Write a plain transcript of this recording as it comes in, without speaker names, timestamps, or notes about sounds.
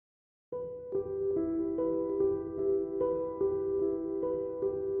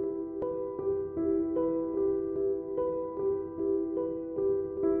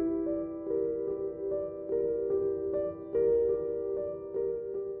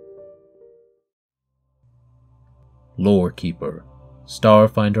Lorekeeper,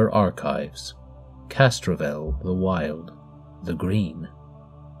 Starfinder Archives, Castrovel the Wild, the Green.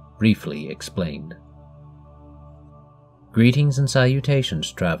 Briefly explained. Greetings and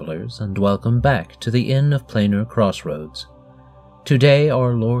salutations, travelers, and welcome back to the Inn of Planar Crossroads. Today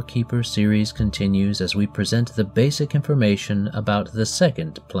our Lorekeeper series continues as we present the basic information about the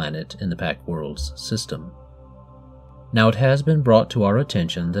second planet in the Pact Worlds System. Now, it has been brought to our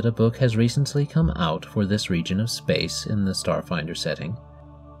attention that a book has recently come out for this region of space in the Starfinder setting,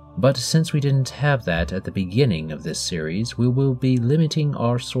 but since we didn't have that at the beginning of this series, we will be limiting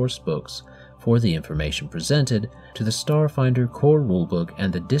our source books for the information presented to the Starfinder Core Rulebook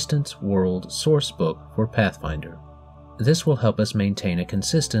and the Distant World source book for Pathfinder. This will help us maintain a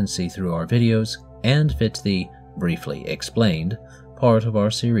consistency through our videos and fit the briefly explained part of our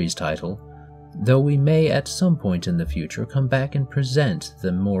series title, though we may at some point in the future come back and present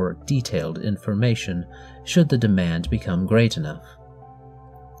the more detailed information should the demand become great enough.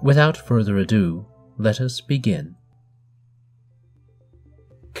 Without further ado, let us begin.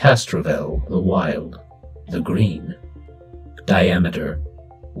 Castrovel the Wild, the Green. Diameter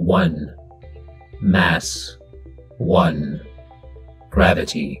 1. Mass 1.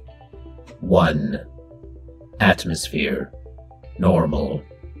 Gravity 1. Atmosphere normal.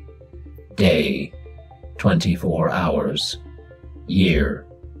 Day 24 hours. Year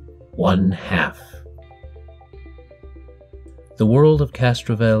 1/2. The world of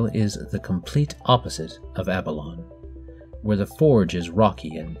Castrovel is the complete opposite of Avalon, where the forge is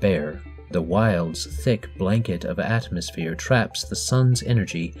rocky and bare. The wild's thick blanket of atmosphere traps the sun's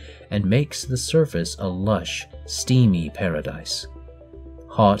energy and makes the surface a lush, steamy paradise.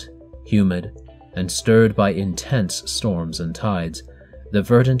 Hot, humid, and stirred by intense storms and tides, the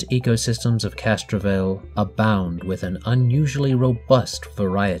verdant ecosystems of Castrovel abound with an unusually robust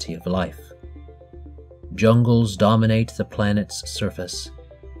variety of life. Jungles dominate the planet's surface,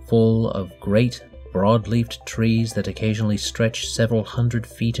 full of great, broad-leafed trees that occasionally stretch several hundred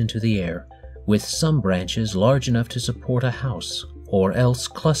feet into the air, with some branches large enough to support a house, or else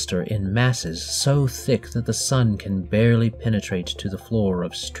cluster in masses so thick that the sun can barely penetrate to the floor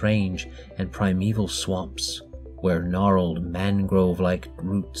of strange and primeval swamps, where gnarled mangrove-like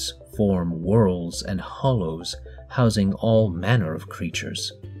roots form whorls and hollows housing all manner of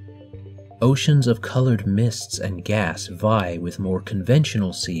creatures. Oceans of colored mists and gas vie with more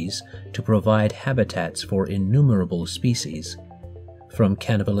conventional seas to provide habitats for innumerable species, from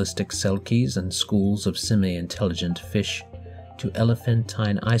cannibalistic selkies and schools of semi-intelligent fish to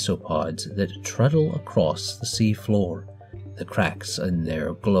elephantine isopods that truddle across the sea floor, the cracks in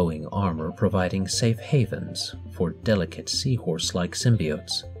their glowing armor providing safe havens for delicate seahorse-like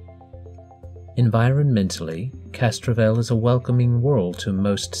symbiotes. Environmentally, Castrovel is a welcoming world to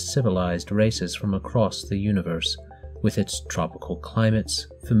most civilized races from across the universe, with its tropical climates,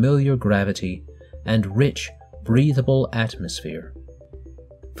 familiar gravity, and rich, breathable atmosphere.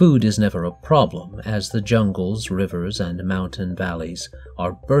 Food is never a problem, as the jungles, rivers, and mountain valleys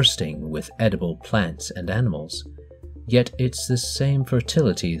are bursting with edible plants and animals. Yet it's this same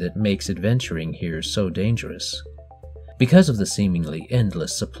fertility that makes adventuring here so dangerous. Because of the seemingly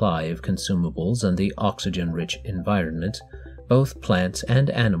endless supply of consumables and the oxygen-rich environment, both plants and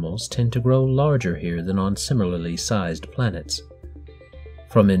animals tend to grow larger here than on similarly sized planets.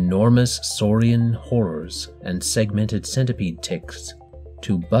 From enormous saurian horrors and segmented centipede ticks,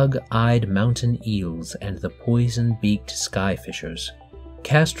 to bug-eyed mountain eels and the poison-beaked skyfishers,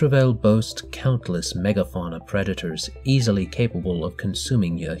 Castrovel boasts countless megafauna predators easily capable of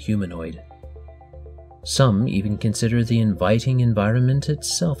consuming a humanoid. Some even consider the inviting environment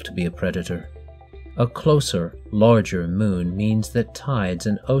itself to be a predator. A closer, larger moon means that tides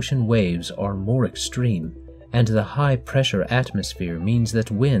and ocean waves are more extreme, and the high-pressure atmosphere means that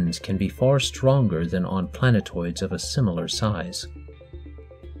winds can be far stronger than on planetoids of a similar size.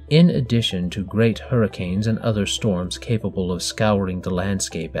 In addition to great hurricanes and other storms capable of scouring the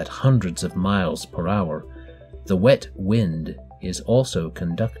landscape at hundreds of miles per hour, the wet wind is also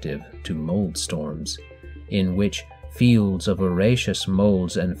conducive to mold storms, in which fields of voracious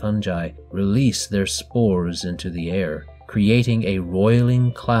molds and fungi release their spores into the air, creating a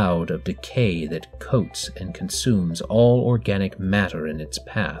roiling cloud of decay that coats and consumes all organic matter in its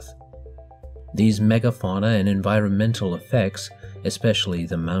path. These megafauna and environmental effects, especially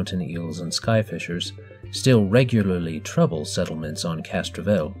the mountain eels and skyfishers, still regularly trouble settlements on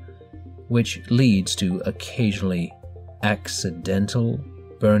Castrovel, which leads to occasionally accidental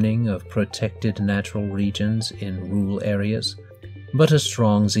burning of protected natural regions in rural areas, but a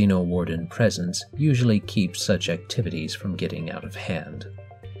strong Xenowarden presence usually keeps such activities from getting out of hand.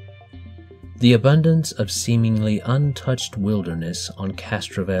 The abundance of seemingly untouched wilderness on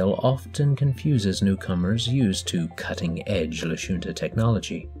Castrovel often confuses newcomers used to cutting-edge Lashunta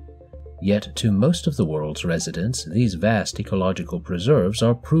technology. Yet to most of the world's residents, these vast ecological preserves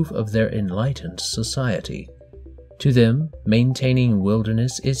are proof of their enlightened society. To them, maintaining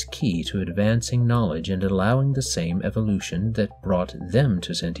wilderness is key to advancing knowledge and allowing the same evolution that brought them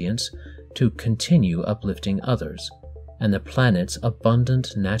to sentience to continue uplifting others, and the planet's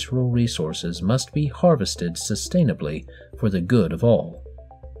abundant natural resources must be harvested sustainably for the good of all.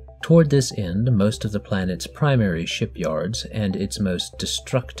 Toward this end, most of the planet's primary shipyards and its most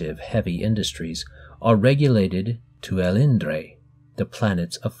destructive heavy industries are regulated to Elindre, the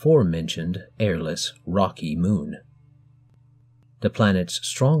planet's aforementioned airless, rocky moon. The planet's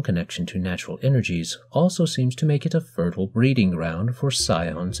strong connection to natural energies also seems to make it a fertile breeding ground for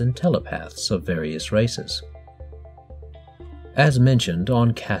scions and telepaths of various races. As mentioned,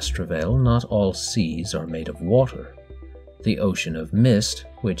 on Castrovel, not all seas are made of water. The Ocean of Mist,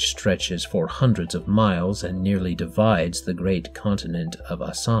 which stretches for hundreds of miles and nearly divides the great continent of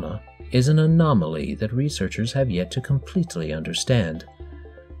Asana, is an anomaly that researchers have yet to completely understand.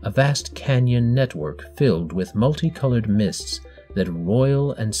 A vast canyon network filled with multicolored mists that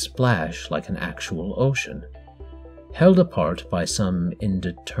roil and splash like an actual ocean. Held apart by some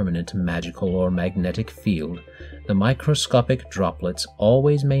indeterminate magical or magnetic field, the microscopic droplets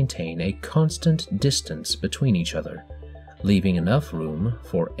always maintain a constant distance between each other, leaving enough room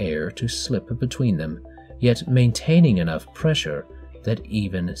for air to slip between them, yet maintaining enough pressure that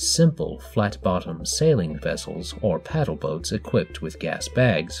even simple flat-bottom sailing vessels or paddle boats equipped with gas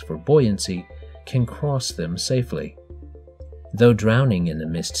bags for buoyancy can cross them safely. Though drowning in the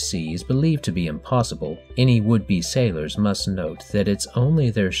mist sea is believed to be impossible, any would-be sailors must note that it's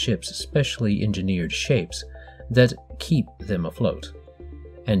only their ship's specially engineered shapes that keep them afloat,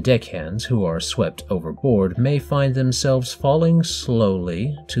 and deckhands who are swept overboard may find themselves falling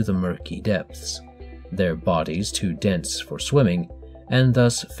slowly to the murky depths, their bodies too dense for swimming, and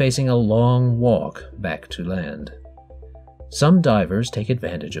thus facing a long walk back to land. Some divers take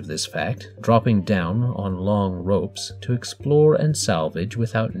advantage of this fact, dropping down on long ropes to explore and salvage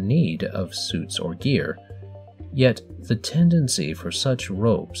without need of suits or gear. Yet the tendency for such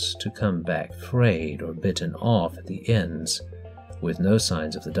ropes to come back frayed or bitten off at the ends, with no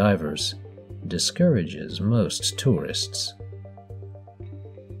signs of the divers, discourages most tourists.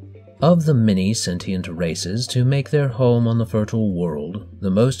 Of the many sentient races to make their home on the fertile world,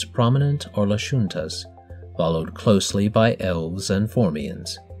 the most prominent are Lashuntas, followed closely by elves and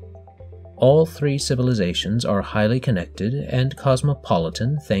Formians. All three civilizations are highly connected and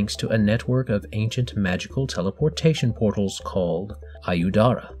cosmopolitan thanks to a network of ancient magical teleportation portals called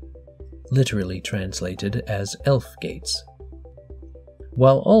Ayudara, literally translated as Elf Gates.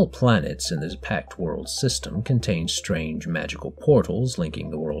 While all planets in the Pact Worlds System contain strange magical portals linking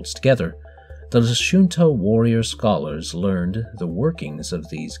the worlds together, the Lashunta warrior scholars learned the workings of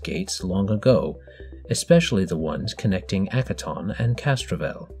these gates long ago, especially the ones connecting Akaton and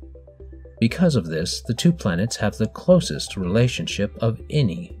Castrovel. Because of this, the two planets have the closest relationship of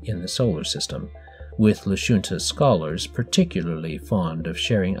any in the solar system, with Lashunta scholars particularly fond of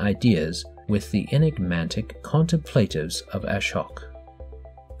sharing ideas with the enigmatic contemplatives of Ashok.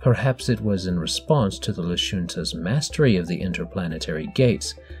 Perhaps it was in response to the Lashunta's mastery of the interplanetary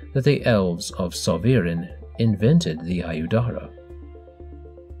gates that the elves of Sovereign invented the Ayudara.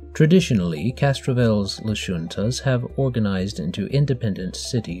 Traditionally, Castrovel's Lashuntas have organized into independent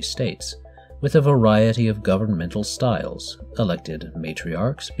city-states, with a variety of governmental styles, elected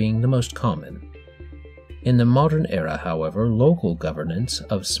matriarchs being the most common. In the modern era, however, local governance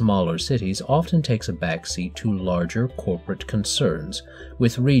of smaller cities often takes a backseat to larger corporate concerns,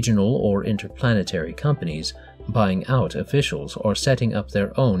 with regional or interplanetary companies buying out officials or setting up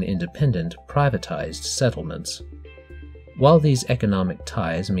their own independent, privatized settlements. While these economic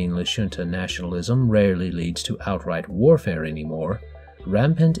ties mean Lashunta nationalism rarely leads to outright warfare anymore,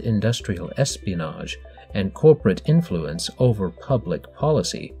 rampant industrial espionage and corporate influence over public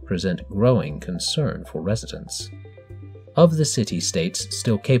policy present growing concern for residents. Of the city-states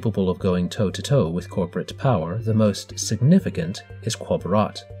still capable of going toe-to-toe with corporate power, the most significant is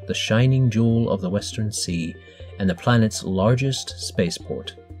Quabarat, the shining jewel of the Western Sea and the planet's largest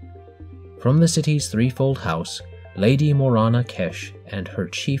spaceport. From the city's threefold house, Lady Morana Kesh and her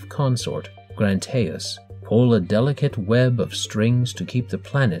chief consort, Granteus, pull a delicate web of strings to keep the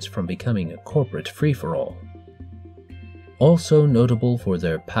planet from becoming a corporate free-for-all. Also notable for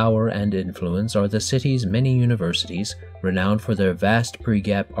their power and influence are the city's many universities, renowned for their vast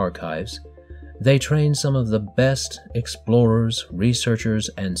pre-gap archives, They train some of the best explorers,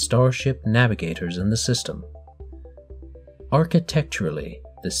 researchers, and starship navigators in the system. Architecturally,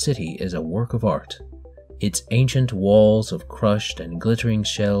 the city is a work of art, its ancient walls of crushed and glittering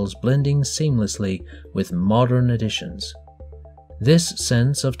shells blending seamlessly with modern additions. This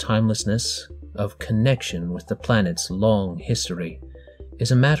sense of timelessness, of connection with the planet's long history,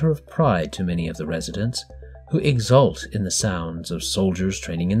 is a matter of pride to many of the residents, who exult in the sounds of soldiers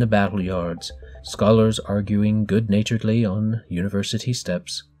training in the battle yards, scholars arguing good-naturedly on university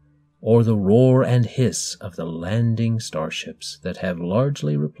steps, or the roar and hiss of the landing starships that have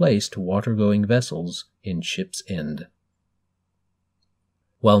largely replaced water-going vessels in Ship's End.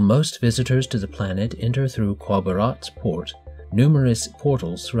 While most visitors to the planet enter through Quabarat's port, numerous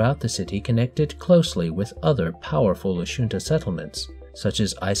portals throughout the city connect it closely with other powerful Lashunta settlements, such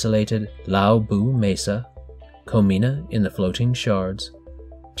as isolated Lao Bu Mesa, Comina in the Floating Shards,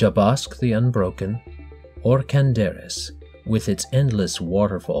 Jabask the Unbroken, or Canderes, with its endless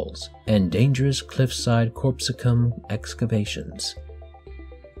waterfalls and dangerous cliffside Corpsicum excavations.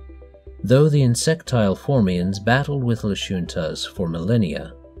 Though the insectile Formians battled with Lashuntas for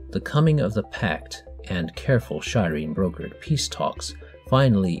millennia, the coming of the Pact and careful Shireen-brokered peace talks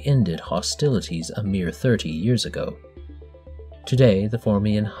finally ended hostilities a mere 30 years ago. Today, the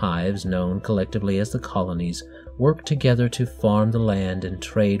Formian hives, known collectively as the colonies, work together to farm the land and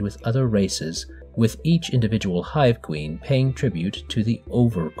trade with other races, with each individual hive queen paying tribute to the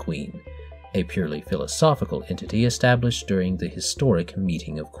Over-Queen, a purely philosophical entity established during the historic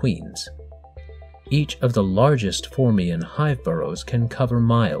Meeting of Queens. Each of the largest Formian hive burrows can cover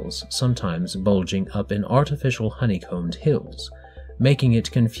miles, sometimes bulging up in artificial honeycombed hills, making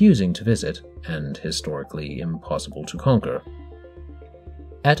it confusing to visit and historically impossible to conquer.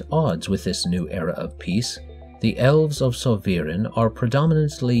 At odds with this new era of peace, the elves of Sovereign are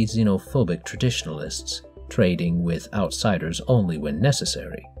predominantly xenophobic traditionalists, trading with outsiders only when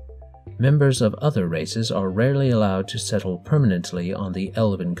necessary. Members of other races are rarely allowed to settle permanently on the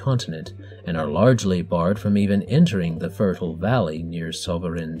Elven continent and are largely barred from even entering the fertile valley near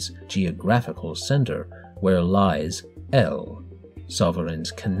Sovereign's geographical center, where lies El,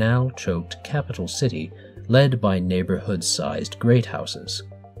 Sovereign's canal-choked capital city led by neighborhood-sized great houses.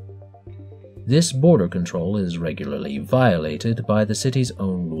 This border control is regularly violated by the city's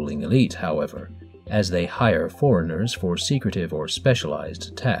own ruling elite, however, as they hire foreigners for secretive or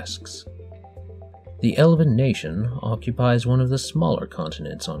specialized tasks. The Elven nation occupies one of the smaller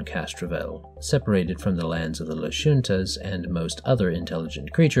continents on Castrovel, separated from the lands of the Lashuntas and most other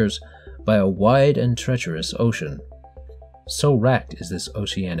intelligent creatures by a wide and treacherous ocean. So racked is this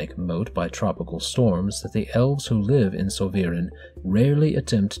oceanic moat by tropical storms that the elves who live in Sovereign rarely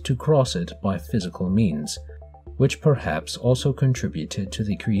attempt to cross it by physical means, which perhaps also contributed to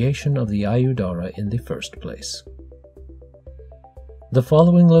the creation of the Ayudara in the first place. The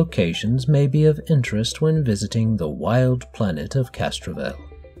following locations may be of interest when visiting the wild planet of Castrovel.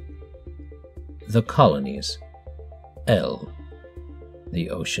 The Colonies, El,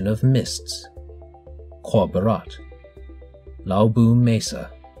 the Ocean of Mists, Quabarat, Laubu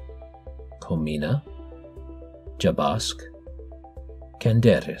Mesa, Comina, Jabask,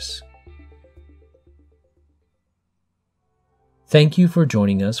 Canderes. Thank you for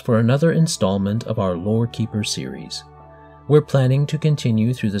joining us for another installment of our Lorekeeper series. We're planning to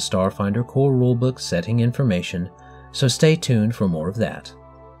continue through the Starfinder Core Rulebook setting information, so stay tuned for more of that.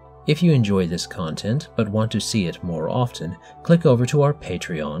 If you enjoy this content but want to see it more often, click over to our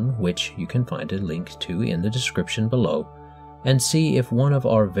Patreon, which you can find a link to in the description below, and see if one of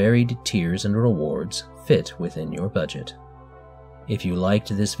our varied tiers and rewards fit within your budget. If you liked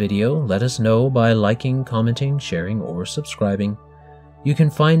this video, let us know by liking, commenting, sharing, or subscribing. You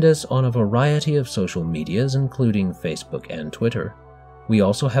can find us on a variety of social medias, including Facebook and Twitter. We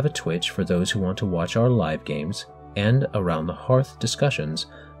also have a Twitch for those who want to watch our live games and Around the Hearth discussions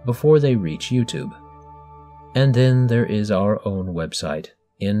before they reach YouTube. And then there is our own website,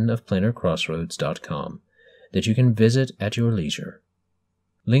 innofplanarcrossroads.com, that you can visit at your leisure.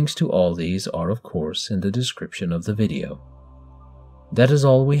 Links to all these are, of course, in the description of the video. That is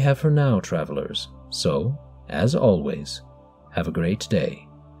all we have for now, travelers, so, as always, have a great day,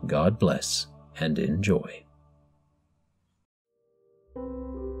 God bless, and enjoy.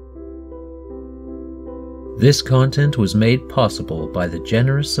 This content was made possible by the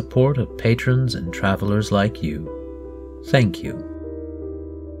generous support of patrons and travelers like you. Thank you.